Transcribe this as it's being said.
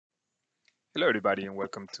Hello everybody and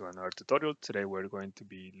welcome to another tutorial. Today we're going to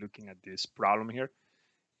be looking at this problem here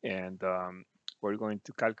and we're going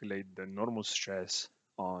to calculate the normal stress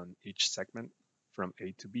on each segment from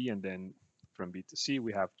A to B, and then from B to C.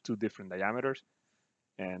 We have two different diameters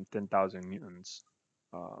and 10,000 newtons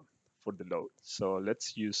for the load. So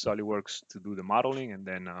let's use SolidWorks to do the modeling, and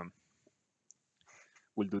then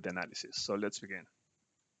we'll do the analysis. So let's begin.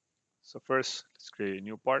 So first, let's create a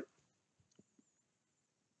new part.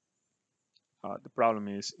 The problem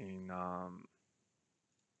is in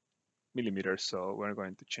millimeters, so we're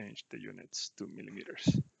going to change the units to millimeters.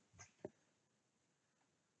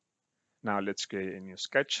 Now let's create a new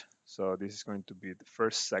sketch. So this is going to be the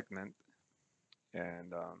first segment,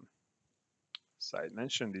 and as I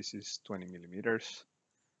mentioned, this is 20 millimeters.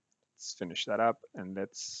 Let's finish that up and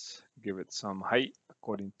let's give it some height.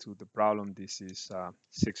 According to the problem, this is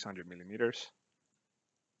 600 millimeters.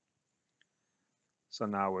 So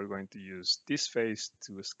now we're going to use this face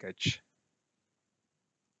to sketch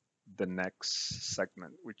the next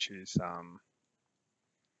segment, which is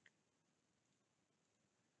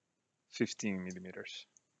 15 millimeters.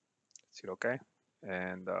 Let's hit OK.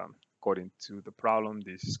 And according to the problem,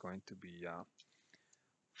 this is going to be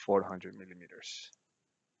 400 millimeters.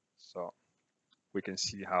 So we can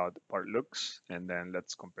see how the part looks, and then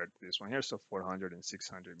let's compare to this one here. So 400 and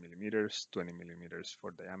 600 millimeters, 20 millimeters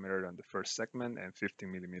for diameter on the first segment and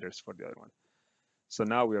 15 millimeters for the other one. So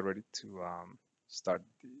now we are ready to start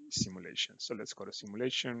the simulation. So let's go to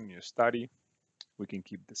simulation, new study. We can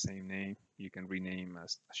keep the same name. You can rename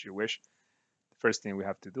as you wish. The first thing we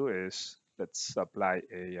have to do is let's apply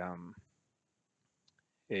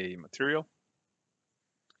a material.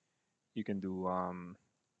 You can do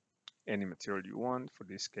any material you want. For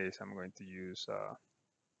this case, I'm going to use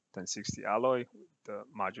 1060 alloy with the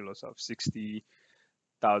modulus of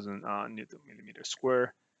 60,000 Newton millimeter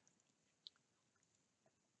square.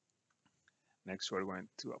 Next, we're going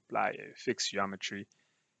to apply a fixed geometry,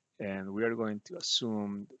 and we are going to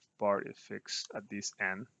assume the part is fixed at this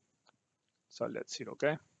end. So let's hit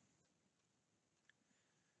OK.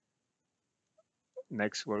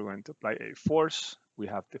 Next, we're going to apply a force. We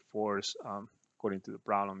have the force, according to the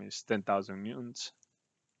problem, is 10,000 newtons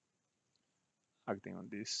acting on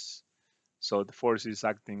this. So the force is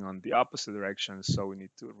acting on the opposite direction, so we need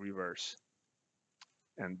to reverse.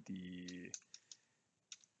 And the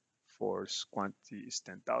force quantity is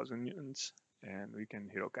 10,000 newtons, and we can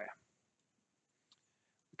hit OK.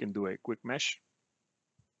 We can do a quick mesh.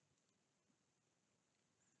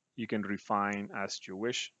 You can refine as you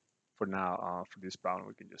wish. For now, for this problem,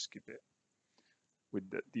 we can just keep it with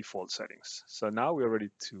the default settings. So now we're ready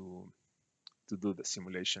to do the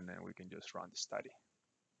simulation, and we can just run the study.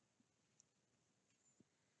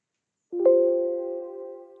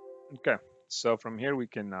 Okay, so from here we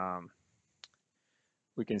can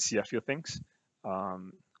see a few things.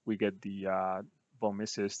 We get the von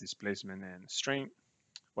Mises displacement and strain.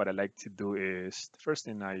 What I like to do is, the first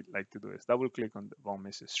thing I like to do is double click on the von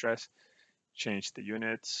Mises stress, change the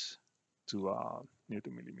units to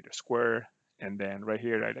Newton millimeter square, and then right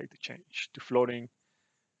here I like to change to floating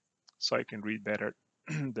so I can read better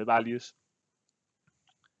the values.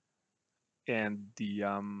 And the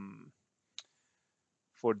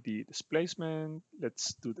for the displacement,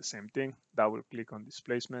 let's do the same thing. Double click on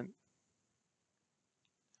displacement,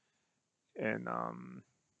 and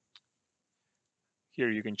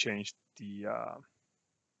here you can change the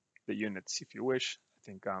units if you wish. I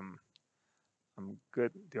think I'm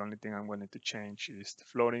good. The only thing I'm going to change is the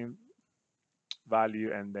floating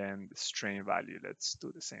value and then the strain value. Let's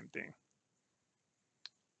do the same thing.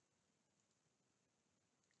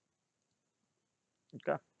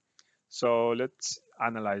 Okay, so let's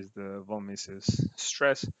analyze the von Mises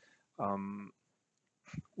stress.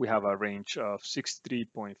 We have a range of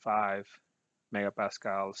 63.5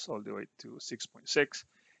 megapascals all the way to 6.6,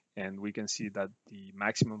 and we can see that the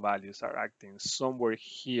maximum values are acting somewhere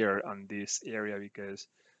here on this area because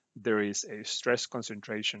there is a stress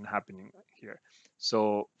concentration happening here.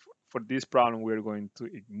 So for this problem, we're going to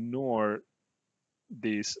ignore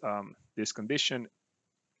this this condition,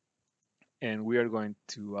 and we are going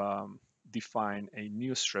to define a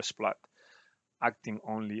new stress plot acting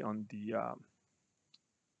only on the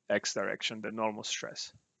x direction, the normal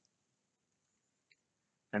stress.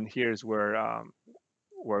 And here's where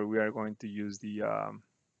we are going to use the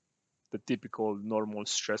typical normal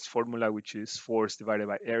stress formula, which is force divided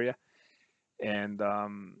by area. And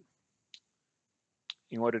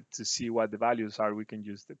in order to see what the values are, we can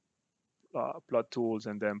use the plot tools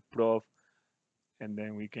and then probe, and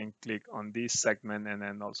then we can click on this segment and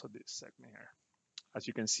then also this segment here. As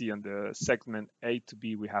you can see on the segment A to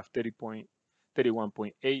B, we have 30.5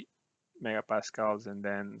 31.8 megapascals, and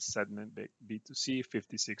then segment B2C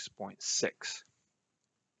 56.6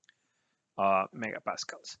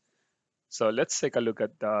 megapascals. So let's take a look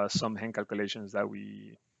at some hand calculations that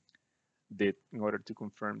we did in order to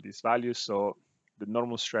confirm these values. So the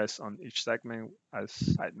normal stress on each segment,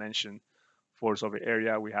 as I mentioned, force over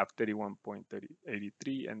area, we have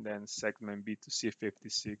 31.83, and then segment B2C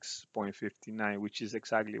 56.59, which is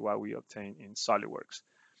exactly what we obtained in SolidWorks.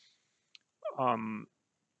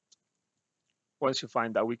 Once you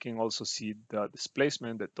find that, we can also see the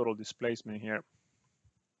displacement, the total displacement here,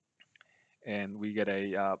 and we get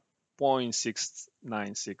a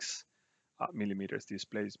 0.696 millimeters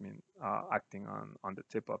displacement acting on the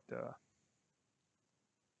tip of the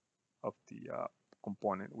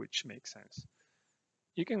component, which makes sense.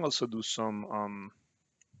 You can also do some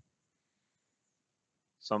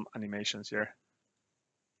animations here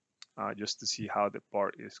just to see how the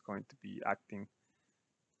part is going to be acting.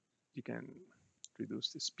 You can reduce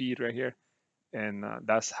the speed right here, and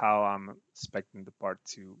that's how I'm expecting the part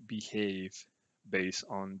to behave based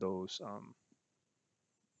on those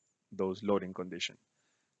loading conditions.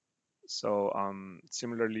 So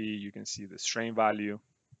similarly, you can see the strain value.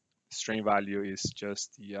 Strain value is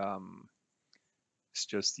just the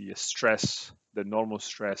stress, the normal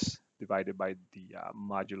stress divided by the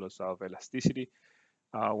modulus of elasticity.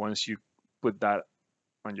 Once you put that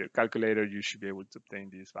on your calculator, you should be able to obtain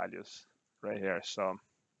these values right here. So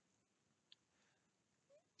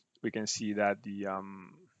we can see that the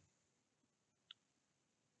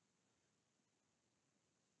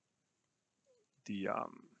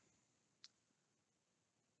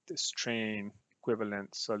strain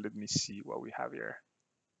equivalent. So let me see what we have here.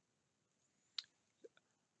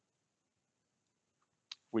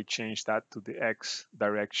 We change that to the X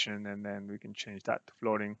direction, and then we can change that to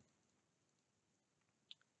floating.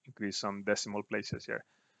 Increase some decimal places here.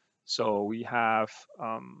 So we have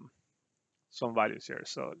some values here.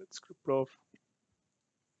 So let's group proof.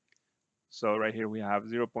 So right here we have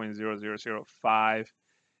 0.0005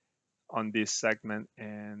 on this segment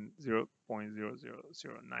and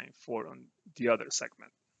 0.00094 on the other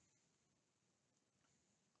segment.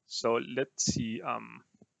 So let's see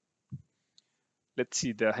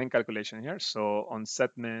the hand calculation here. So on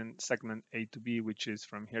segment A to B, which is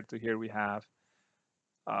from here to here, we have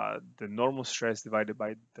the normal stress divided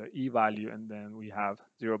by the E value, and then we have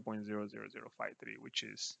 0.00053, which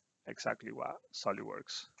is exactly what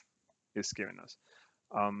SolidWorks is giving us.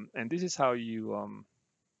 And this is how you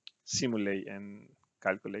simulate and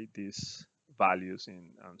calculate these values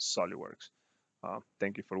in SolidWorks.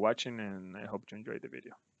 Thank you for watching, and I hope you enjoyed the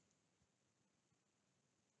video.